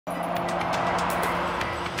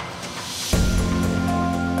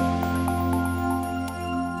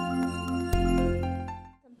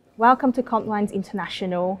Welcome to QuantMinds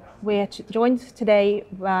International. We're joined today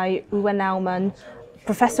by Uwe Naumann,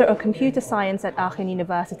 Professor of Computer Science at Aachen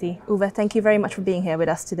University. Uwe, thank you very much for being here with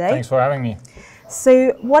us today. Thanks for having me.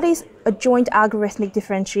 So, what is adjoint algorithmic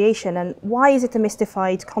differentiation and why is it a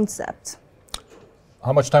mystified concept?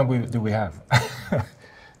 How much time do we have?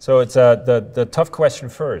 So it's the tough question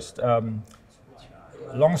first.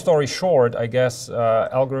 Long story short, I guess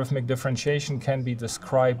algorithmic differentiation can be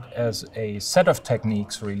described as a set of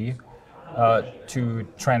techniques, really, to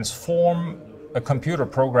transform a computer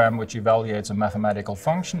program which evaluates a mathematical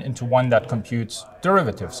function into one that computes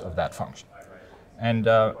derivatives of that function. And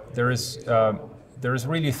there is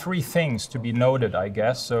really three things to be noted, I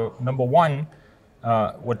guess. So number one,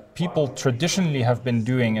 what people traditionally have been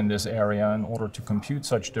doing in this area in order to compute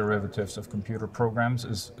such derivatives of computer programs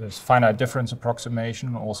is finite difference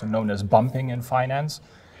approximation, also known as bumping in finance,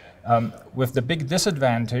 with the big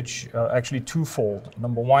disadvantage, actually twofold.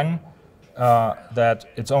 Number one, that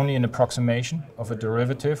it's only an approximation of a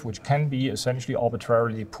derivative, which can be essentially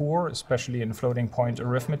arbitrarily poor, especially in floating point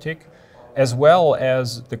arithmetic, as well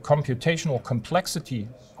as the computational complexity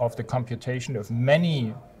of the computation of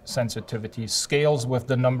many sensitivities scales with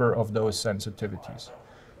the number of those sensitivities.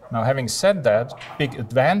 Now, having said that, big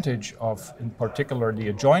advantage of, in particular, the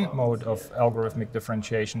adjoint mode of algorithmic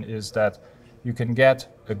differentiation is that you can get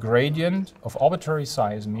a gradient of arbitrary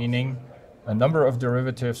size, meaning a number of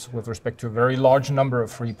derivatives with respect to a very large number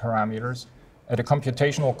of free parameters at a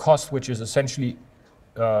computational cost which is essentially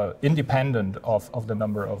independent of the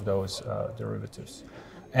number of those derivatives.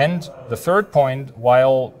 And the third point,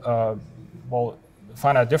 while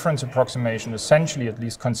finite difference approximation essentially, at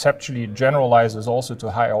least conceptually, generalizes also to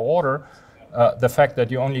higher order, the fact that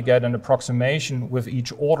you only get an approximation with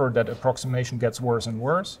each order, that approximation gets worse and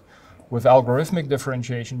worse. With algorithmic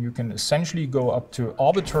differentiation, you can essentially go up to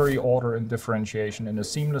arbitrary order in differentiation in a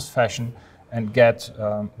seamless fashion and get,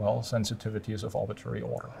 sensitivities of arbitrary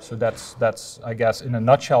order. So that's, I guess, in a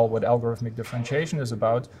nutshell, what algorithmic differentiation is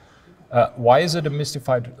about. Why is it a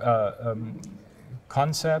mystified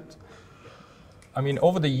concept? I mean,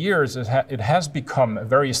 over the years, it has become a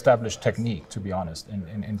very established technique, to be honest,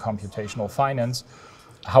 in computational finance.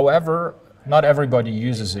 However, not everybody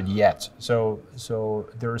uses it yet. So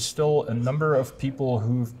there are still a number of people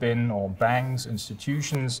who've been, or banks,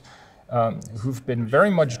 institutions, who've been very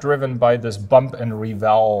much driven by this bump and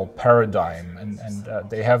reval paradigm. And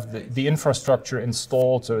they have the infrastructure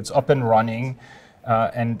installed, so it's up and running.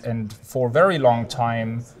 And for a very long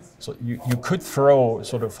time, so you could throw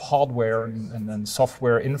sort of hardware and then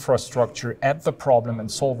software infrastructure at the problem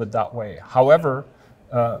and solve it that way. However,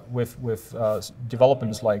 with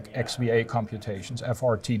developments like XVA computations,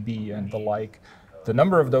 FRTB and the like, the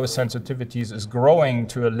number of those sensitivities is growing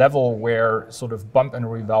to a level where sort of bump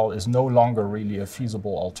and reval is no longer really a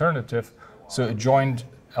feasible alternative. So adjoint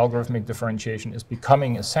algorithmic differentiation is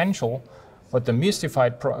becoming essential. But the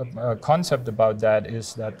mystified concept about that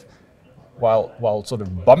is that while sort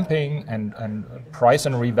of bumping and price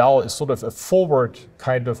and reval is sort of a forward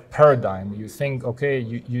kind of paradigm, you think, okay,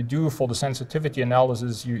 you do for the sensitivity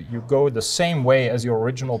analysis, you go the same way as your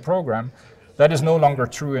original program. That is no longer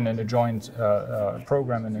true in an adjoint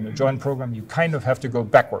program. In an adjoint program, you kind of have to go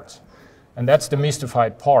backwards. And that's the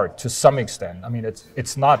mystified part to some extent. I mean,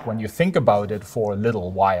 it's not when you think about it for a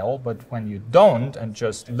little while, but when you don't and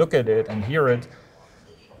just look at it and hear it,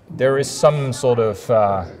 there is some sort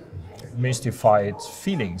of mystified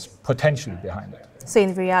feelings potentially behind it. So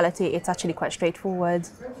in reality, it's actually quite straightforward.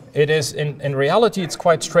 It is, in reality, it's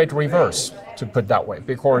quite straight reverse, to put that way,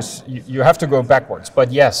 because you have to go backwards.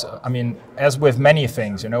 But yes, I mean, as with many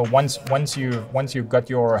things, you know, once you've got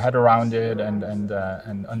your head around it and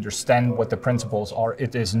understand what the principles are,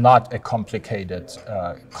 it is not a complicated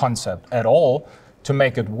concept at all. To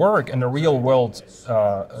make it work in a real world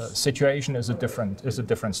situation is a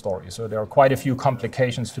different story. So there are quite a few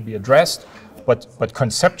complications to be addressed, but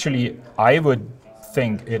conceptually, I would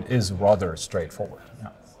think it is rather straightforward.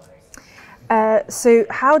 Yeah. So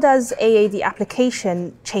how does AAD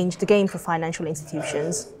application change the game for financial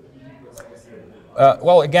institutions?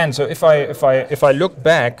 Well, again, so if I look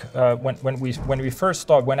back when we first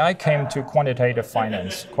started, when I came to quantitative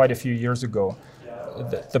finance quite a few years ago,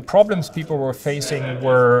 the problems people were facing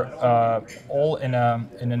were all in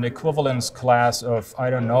an equivalence class of, I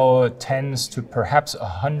don't know, tens to perhaps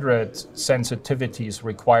 100 sensitivities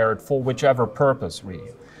required for whichever purpose,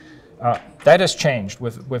 really. That has changed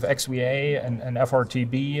with XVA and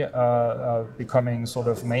FRTB becoming sort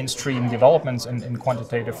of mainstream developments in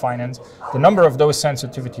quantitative finance. The number of those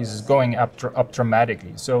sensitivities is going up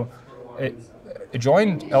dramatically. So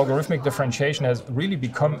adjoint algorithmic differentiation has really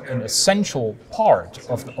become an essential part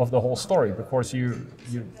of the whole story, because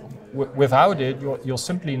without it, you're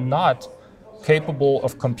simply not capable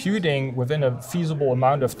of computing within a feasible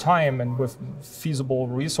amount of time and with feasible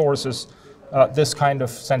resources this kind of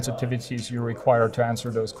sensitivities you require to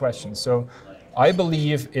answer those questions. So I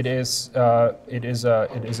believe it is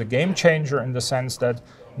a game changer in the sense that,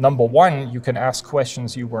 number one, you can ask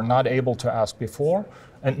questions you were not able to ask before.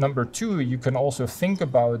 And number two, you can also think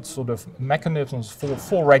about sort of mechanisms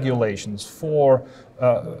for regulations, for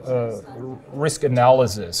risk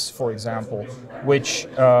analysis, for example, which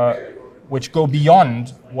go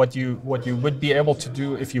beyond what you would be able to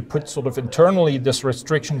do if you put sort of internally this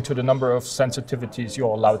restriction to the number of sensitivities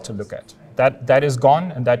you're allowed to look at. That is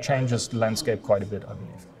gone, and that changes the landscape quite a bit, I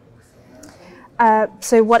believe.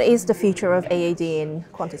 So what is the future of AAD in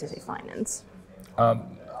quantitative finance?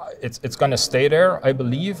 It's going to stay there, I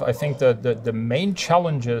believe. I think that the main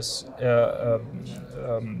challenges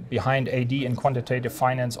behind AD in quantitative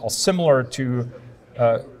finance are similar to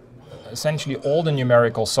essentially all the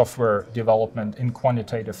numerical software development in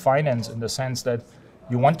quantitative finance, in the sense that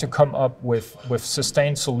you want to come up with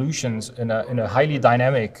sustained solutions in a highly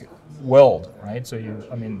dynamic world, right? So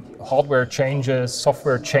hardware changes,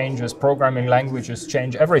 software changes, programming languages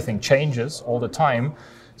change, everything changes all the time.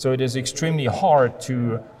 So it is extremely hard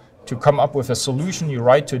to come up with a solution you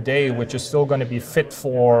write today which is still going to be fit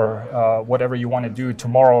for whatever you want to do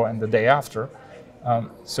tomorrow and the day after.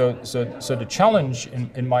 So the challenge,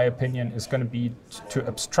 in my opinion, is going to be to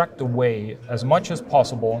abstract away as much as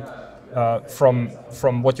possible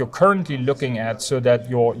from what you're currently looking at, so that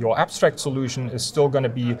your abstract solution is still going to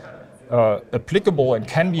be applicable and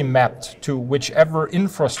can be mapped to whichever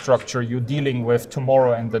infrastructure you're dealing with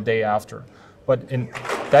tomorrow and the day after. But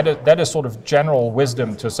that is sort of general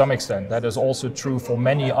wisdom to some extent. That is also true for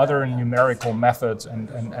many other numerical methods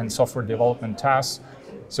and software development tasks.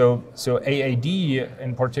 So AAD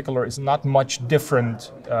in particular is not much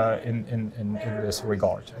different in this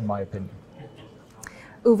regard, in my opinion.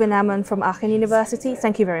 Uwe Naumann from Aachen University,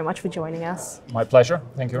 thank you very much for joining us. My pleasure.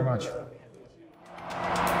 Thank you very much.